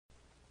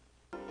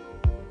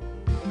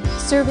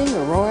serving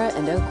Aurora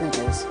and Oak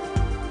Ridges.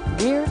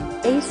 We're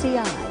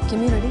ACI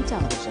Community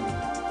Television.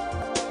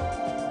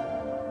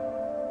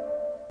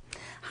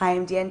 Hi,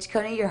 I'm Dan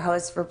Ciccone, your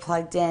host for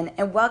Plugged In,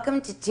 and welcome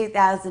to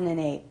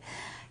 2008.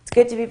 It's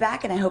good to be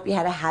back, and I hope you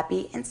had a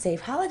happy and safe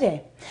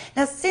holiday.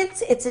 Now,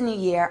 since it's a new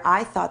year,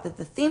 I thought that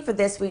the theme for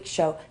this week's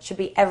show should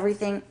be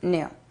everything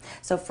new.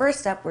 So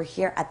first up, we're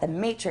here at the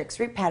Matrix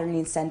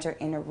Repatterning Center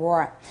in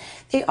Aurora.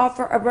 They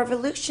offer a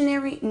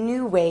revolutionary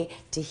new way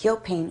to heal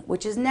pain,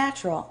 which is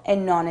natural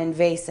and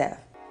non-invasive.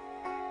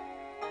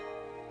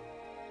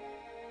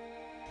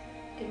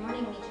 Good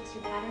morning, Matrix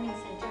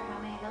Repatterning Center. How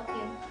may I help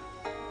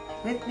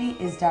you? With me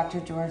is Dr.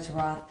 George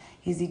Roth.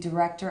 He's the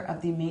director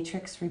of the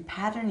Matrix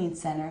Repatterning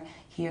Center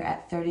here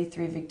at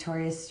 33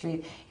 Victoria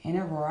Street in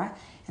Aurora.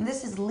 And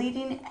this is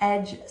leading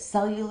edge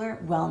cellular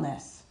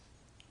wellness.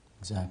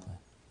 Exactly.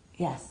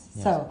 Yes.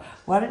 So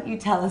why don't you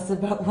tell us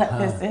about what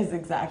this is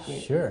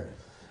exactly? Sure.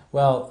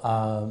 Well,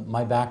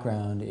 my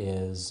background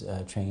is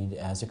trained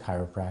as a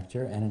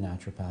chiropractor and a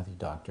naturopathic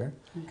doctor.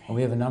 Okay. And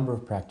we have a number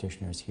of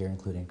practitioners here,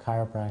 including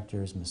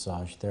chiropractors,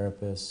 massage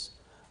therapists,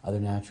 other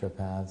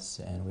naturopaths,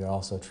 and we are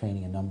also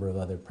training a number of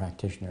other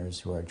practitioners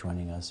who are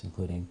joining us,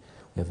 including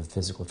we have a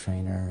physical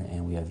trainer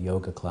and we have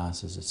yoga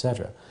classes,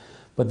 etc.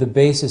 But the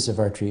basis of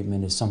our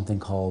treatment is something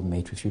called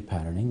Matrix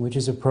Repatterning, which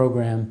is a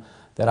program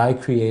that I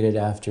created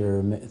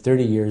after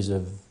 30 years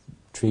of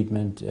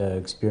treatment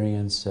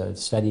experience,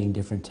 studying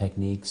different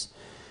techniques.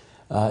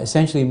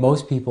 Essentially,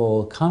 most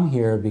people come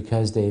here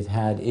because they've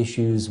had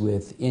issues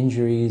with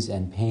injuries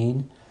and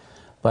pain,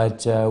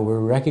 but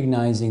we're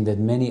recognizing that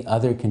many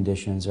other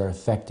conditions are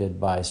affected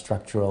by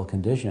structural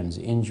conditions,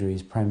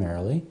 injuries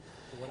primarily.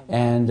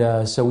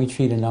 And so we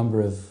treat a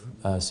number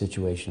of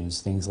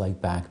situations, things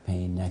like back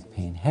pain, neck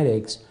pain,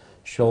 headaches,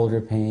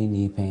 shoulder pain,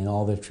 knee pain,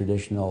 all the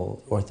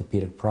traditional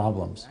orthopedic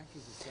problems.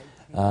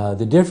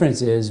 The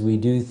difference is we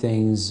do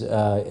things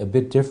a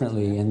bit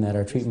differently in that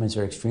our treatments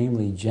are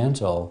extremely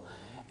gentle,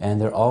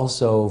 and they're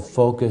also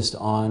focused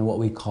on what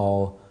we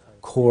call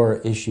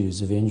core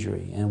issues of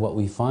injury. And what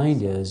we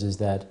find is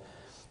that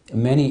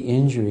many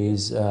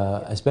injuries,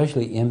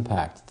 especially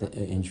impact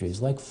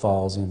injuries like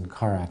falls and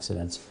car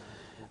accidents,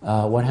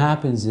 what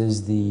happens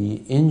is the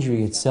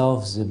injury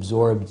itself is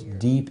absorbed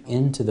deep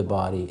into the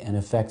body and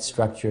affects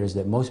structures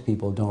that most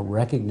people don't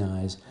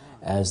recognize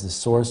as the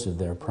source of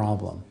their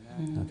problem.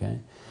 Okay?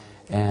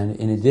 And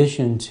in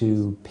addition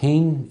to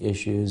pain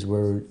issues,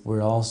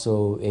 we're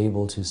also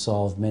able to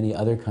solve many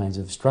other kinds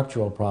of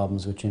structural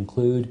problems, which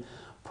include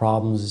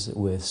problems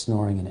with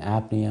snoring and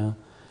apnea,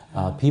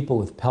 people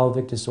with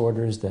pelvic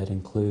disorders that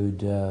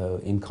include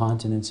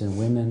incontinence in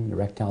women,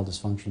 erectile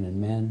dysfunction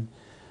in men,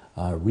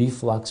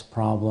 reflux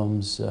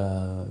problems.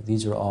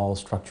 These are all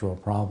structural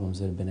problems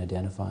that have been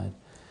identified.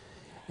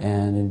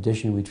 And in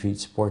addition, we treat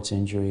sports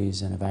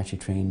injuries, and I've actually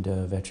trained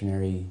a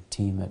veterinary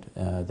team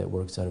that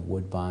works out of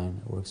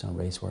Woodbine, works on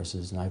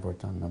racehorses, and I've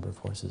worked on a number of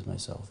horses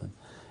myself,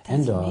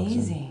 and dogs,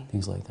 and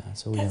things like that.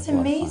 So That's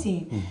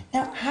amazing.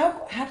 Now,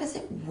 how does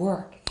it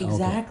work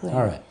exactly? Okay.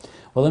 All right.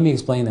 Well, let me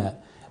explain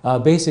that.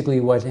 Basically,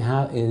 what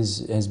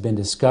has been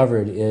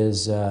discovered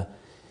is,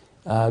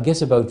 I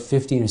guess about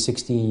 15 or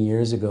 16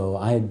 years ago,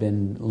 I had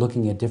been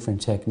looking at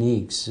different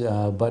techniques,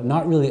 but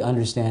not really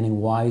understanding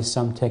why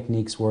some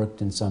techniques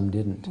worked and some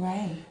didn't.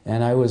 Right.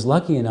 And I was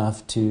lucky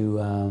enough to,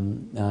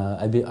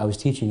 I was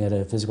teaching at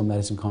a physical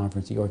medicine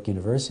conference at York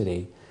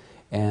University,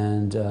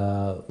 and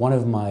one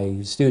of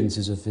my students,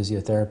 who's a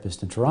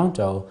physiotherapist in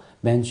Toronto,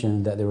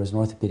 mentioned that there was an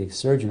orthopedic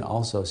surgeon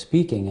also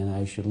speaking, and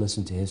I should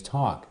listen to his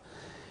talk.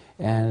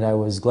 And I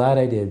was glad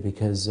I did,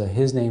 because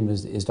his name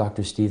is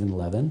Dr. Stephen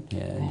Levin,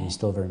 and he's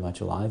still very much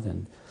alive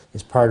and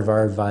is part of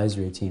our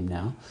advisory team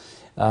now.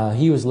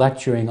 He was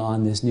lecturing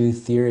on this new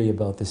theory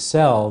about the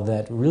cell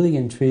that really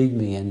intrigued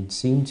me and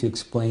seemed to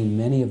explain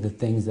many of the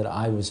things that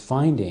I was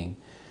finding.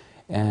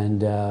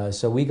 And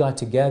so we got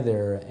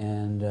together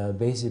and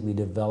basically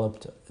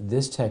developed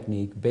this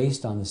technique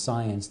based on the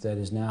science that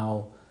is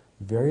now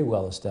very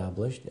well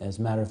established. As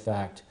a matter of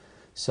fact,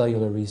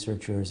 cellular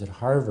researchers at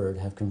Harvard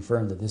have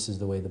confirmed that this is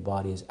the way the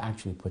body is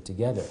actually put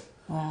together.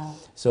 Wow.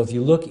 So if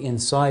you look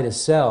inside a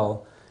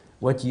cell,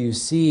 what you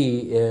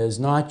see is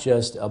not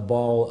just a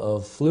ball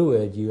of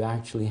fluid, you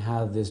actually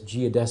have this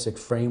geodesic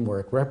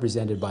framework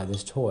represented by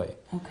this toy.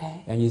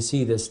 Okay. And you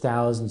see this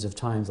thousands of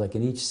times, like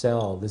in each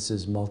cell, this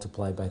is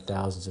multiplied by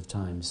thousands of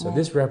times. So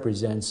this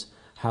represents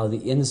how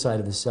the inside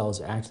of the cell is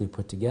actually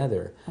put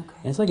together. Okay.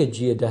 And it's like a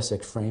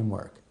geodesic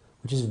framework,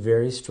 which is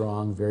very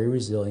strong, very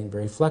resilient,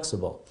 very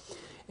flexible.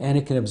 And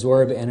it can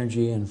absorb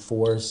energy and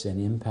force and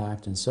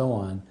impact and so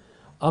on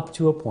up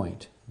to a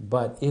point.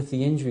 But if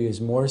the injury is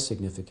more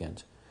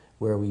significant,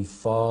 where we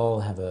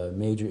fall, have a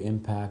major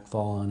impact,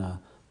 fall on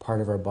a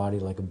part of our body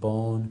like a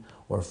bone,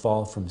 or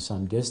fall from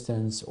some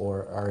distance,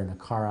 or are in a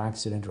car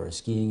accident or a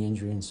skiing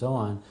injury and so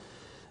on,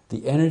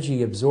 the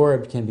energy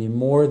absorbed can be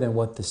more than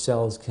what the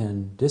cells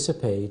can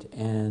dissipate,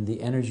 and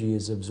the energy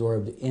is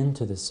absorbed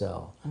into the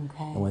cell.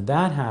 Okay. And when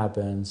that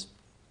happens,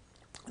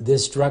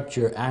 this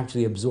structure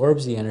actually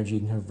absorbs the energy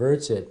and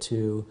converts it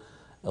to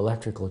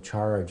electrical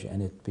charge,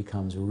 and it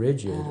becomes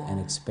rigid and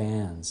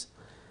expands.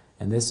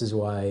 And this is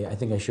why, I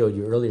think I showed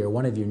you earlier,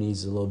 one of your knees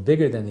is a little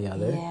bigger than the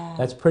other. Yeah.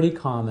 That's pretty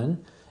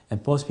common,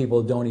 and most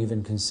people don't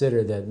even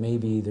consider that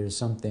maybe there's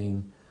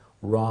something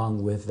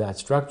wrong with that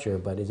structure,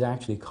 but it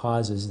actually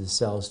causes the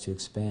cells to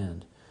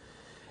expand.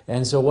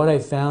 And so what I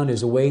found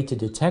is a way to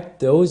detect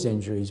those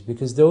injuries,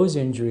 because those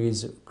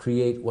injuries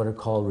create what are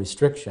called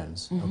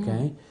restrictions,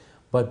 okay?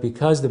 But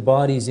because the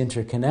body is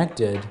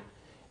interconnected,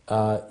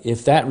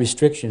 if that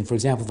restriction, for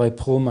example, if I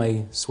pull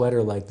my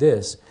sweater like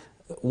this,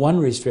 one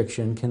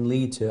restriction can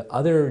lead to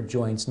other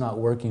joints not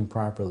working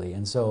properly.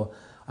 And so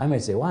I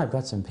might say, well, I've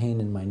got some pain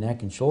in my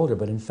neck and shoulder,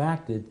 but in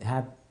fact it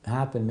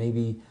happened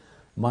maybe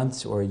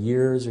months or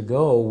years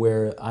ago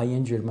where I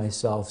injured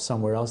myself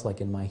somewhere else,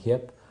 like in my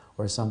hip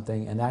or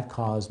something, and that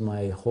caused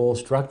my whole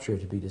structure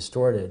to be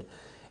distorted.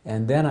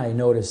 And then I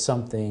noticed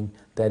something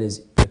that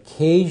is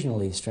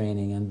occasionally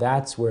straining, and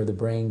that's where the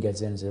brain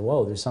gets in and says,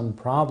 whoa, there's some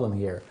problem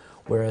here.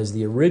 Whereas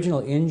the original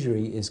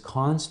injury is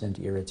constant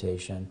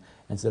irritation,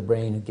 and so the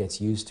brain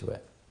gets used to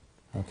it.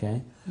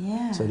 Okay?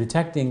 Yeah. So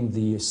detecting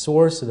the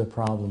source of the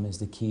problem is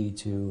the key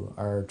to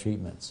our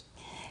treatments.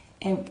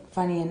 And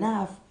funny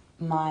enough,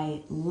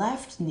 my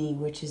left knee,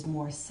 which is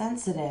more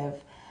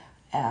sensitive,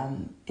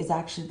 is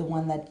actually the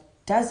one that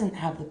doesn't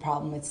have the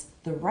problem. It's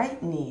the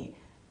right knee,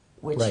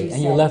 which right, you and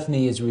said, your left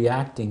knee is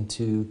reacting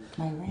to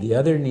my right the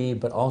other knee,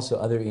 but also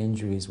other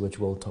injuries, which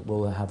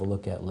we'll have a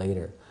look at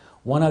later.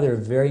 One other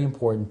very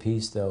important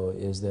piece, though,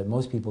 is that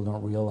most people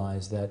don't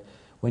realize that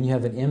when you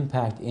have an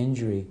impact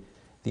injury,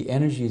 the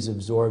energy is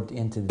absorbed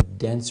into the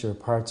denser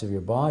parts of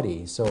your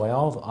body. So I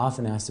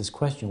often ask this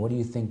question, what do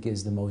you think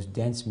is the most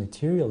dense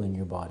material in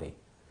your body?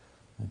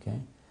 Okay?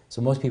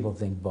 So most people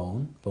think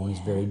bone. Bone is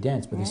very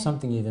dense, but there's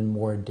something even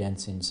more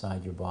dense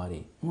inside your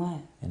body. What?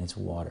 And it's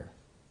water.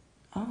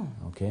 Oh.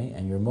 Okay?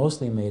 And you're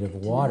mostly made of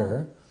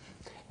water.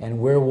 And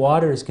where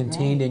water is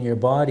contained in your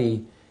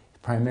body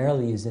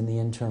primarily is in the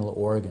internal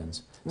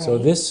organs. So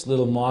this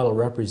little model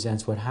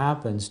represents what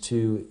happens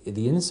to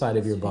the inside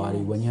of your body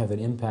when you have an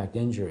impact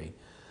injury.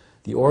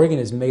 The organ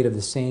is made of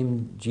the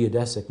same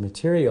geodesic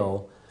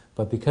material,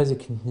 but because it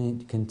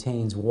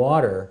contains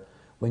water,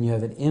 when you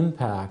have an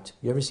impact,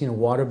 you ever seen a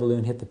water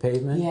balloon hit the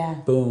pavement? Yeah.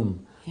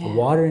 Boom. Yeah. The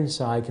water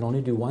inside can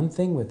only do one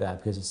thing with that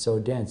because it's so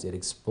dense. It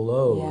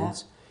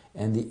explodes,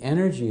 and the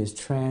energy is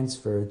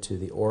transferred to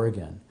the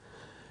organ,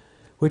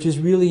 which is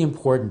really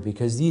important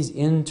because these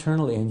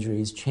internal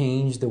injuries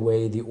change the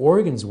way the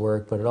organs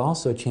work, but it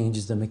also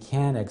changes the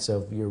mechanics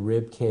of your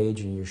rib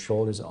cage and your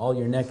shoulders. All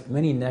your neck,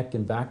 many neck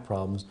and back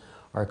problems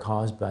are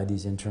caused by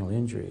these internal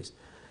injuries.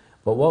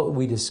 But what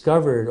we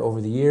discovered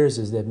over the years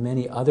is that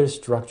many other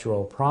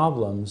structural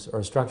problems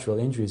or structural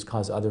injuries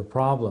cause other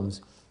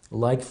problems,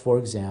 like, for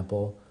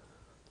example,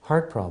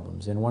 heart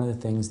problems. And one of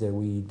the things that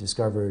we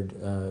discovered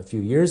a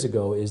few years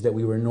ago is that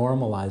we were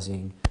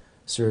normalizing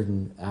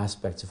certain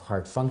aspects of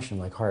heart function,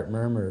 like heart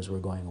murmurs were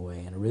going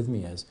away and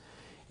arrhythmias.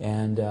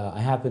 And I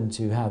happened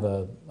to have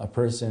a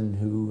person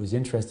who was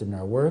interested in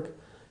our work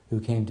who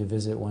came to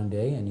visit one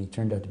day, and he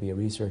turned out to be a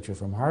researcher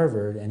from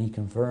Harvard, and he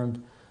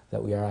confirmed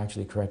that we are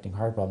actually correcting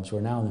heart problems. We're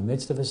now in the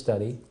midst of a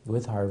study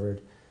with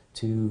Harvard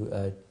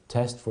to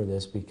test for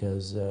this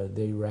because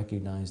they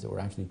recognize that we're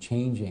actually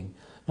changing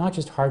not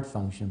just heart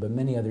function, but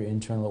many other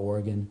internal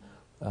organ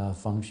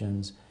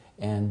functions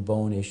and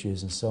bone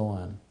issues and so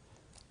on.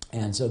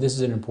 And so this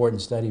is an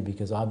important study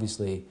because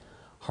obviously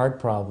heart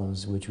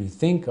problems, which we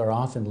think are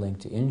often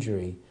linked to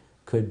injury,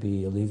 could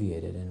be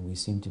alleviated, and we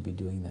seem to be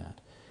doing that.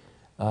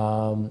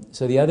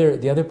 So the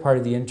other part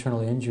of the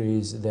internal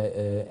injuries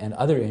and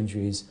other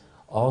injuries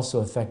also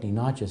affecting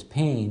not just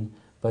pain,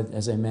 but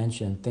as I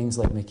mentioned, things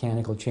like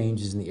mechanical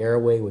changes in the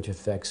airway, which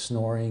affects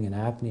snoring and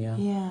apnea.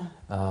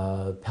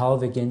 Yeah.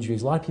 Pelvic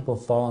injuries. A lot of people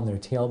fall on their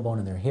tailbone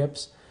and their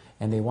hips,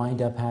 and they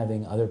wind up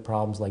having other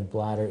problems like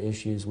bladder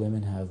issues.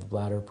 Women have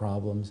bladder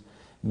problems.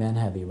 Men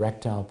have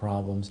erectile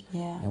problems.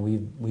 Yeah.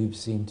 And we've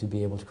seemed to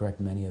be able to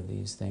correct many of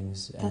these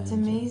things. That's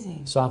and,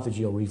 amazing.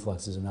 Esophageal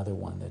reflux is another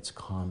one that's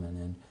common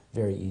and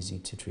very easy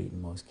to treat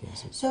in most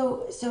cases.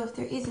 So if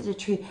they're easy to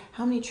treat,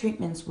 how many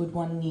treatments would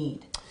one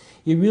need?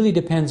 It really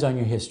depends on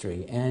your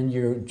history and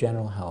your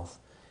general health.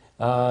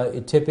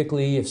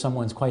 Typically, if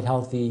someone's quite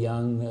healthy,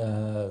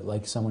 young,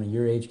 like someone in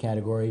your age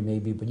category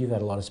maybe, but you've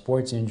had a lot of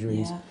sports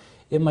injuries,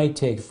 it might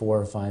take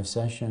 4 or 5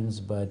 sessions,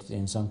 but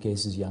in some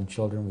cases, young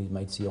children, we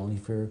might see only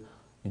for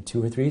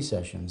 2 or 3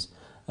 sessions.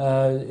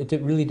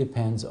 It really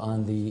depends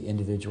on the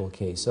individual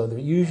case. So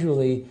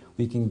usually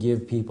we can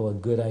give people a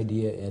good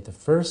idea at the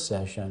first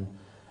session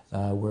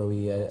where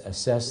we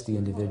assess the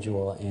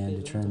individual and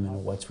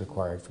determine what's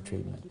required for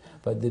treatment.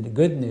 But the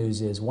good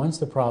news is once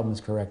the problem is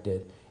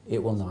corrected,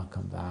 it will not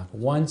come back.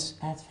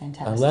 That's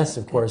fantastic. Unless,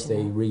 of course,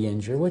 they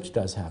re-injure, which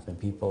does happen.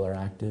 People are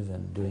active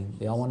and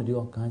they all want to do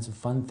all kinds of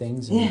fun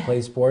things and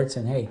play sports,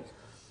 and hey,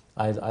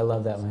 I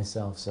love that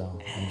myself,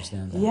 so I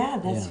understand that. Yeah,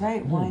 that's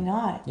right. Why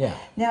not? Yeah.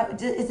 Now,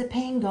 is the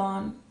pain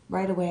gone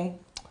right away?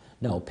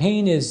 No,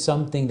 pain is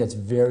something that's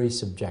very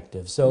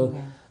subjective. So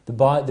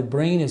the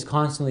brain is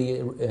constantly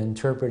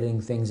interpreting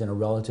things in a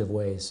relative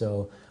way.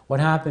 So what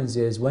happens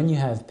is when you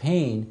have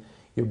pain,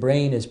 your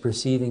brain is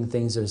perceiving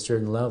things at a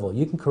certain level.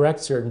 You can correct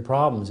certain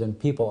problems, and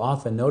people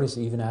often notice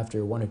even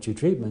after 1 or 2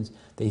 treatments,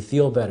 they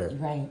feel better.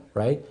 Right.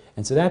 Right?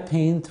 And so that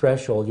pain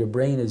threshold, your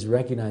brain is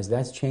recognized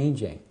that's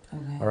changing.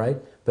 Okay. All right?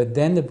 But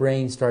then the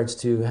brain starts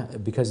to,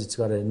 because it's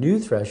got a new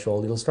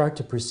threshold, it'll start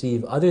to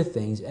perceive other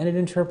things, and it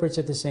interprets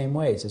it the same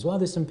way. It says, well,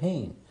 there's some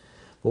pain.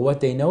 But what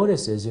they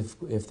notice is,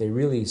 if they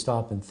really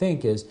stop and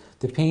think, is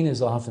the pain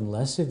is often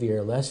less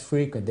severe, less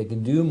frequent. They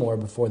can do more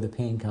before the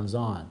pain comes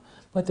on.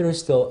 But there are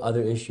still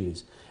other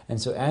issues. And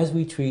so as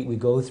we treat, we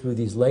go through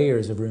these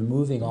layers of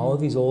removing all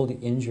of these old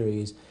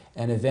injuries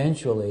and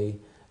eventually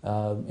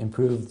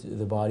improve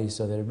the body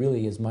so that it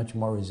really is much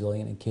more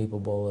resilient and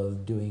capable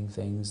of doing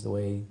things the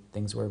way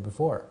things were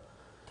before.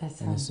 That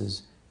And this sounds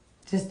is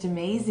just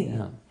amazing.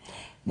 Yeah.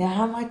 Now,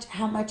 how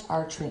much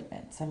are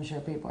treatments? I'm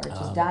sure people are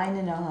just dying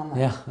to know how much.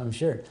 Yeah, I'm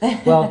sure.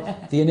 Well,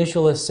 the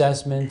initial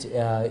assessment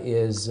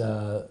is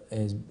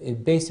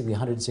basically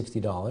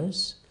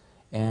 $160,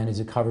 and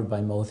is covered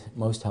by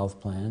most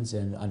health plans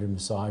and under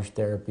massage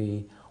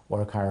therapy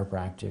or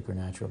chiropractic or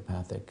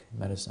naturopathic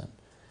medicine.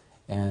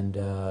 And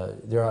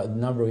there are a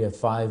number. We have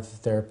 5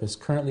 therapists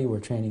currently. We're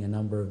training a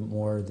number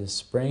more this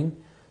spring,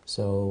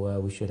 so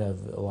we should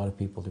have a lot of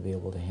people to be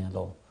able to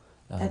handle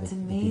That's the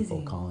amazing.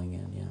 people calling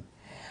in. Yeah.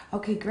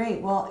 Okay,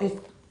 great. Well,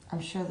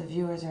 I'm sure the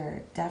viewers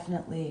are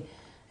definitely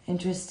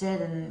interested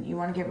and you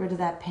want to get rid of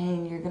that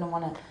pain, you're going to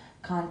want to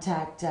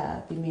contact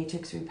the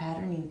Matrix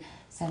Repatterning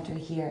Center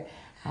here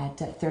at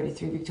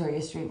 33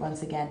 Victoria Street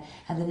once again.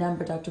 And the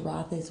number, Dr.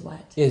 Roth, is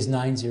what? Is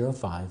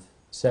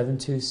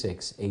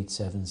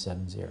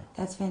 905-726-8770.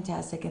 That's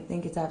fantastic. I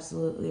think it's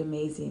absolutely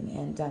amazing.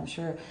 And I'm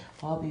sure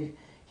I'll be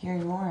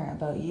hearing more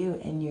about you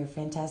and your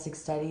fantastic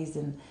studies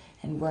and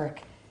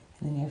work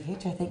in the near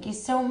future. Thank you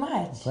so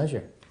much.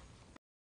 Pleasure.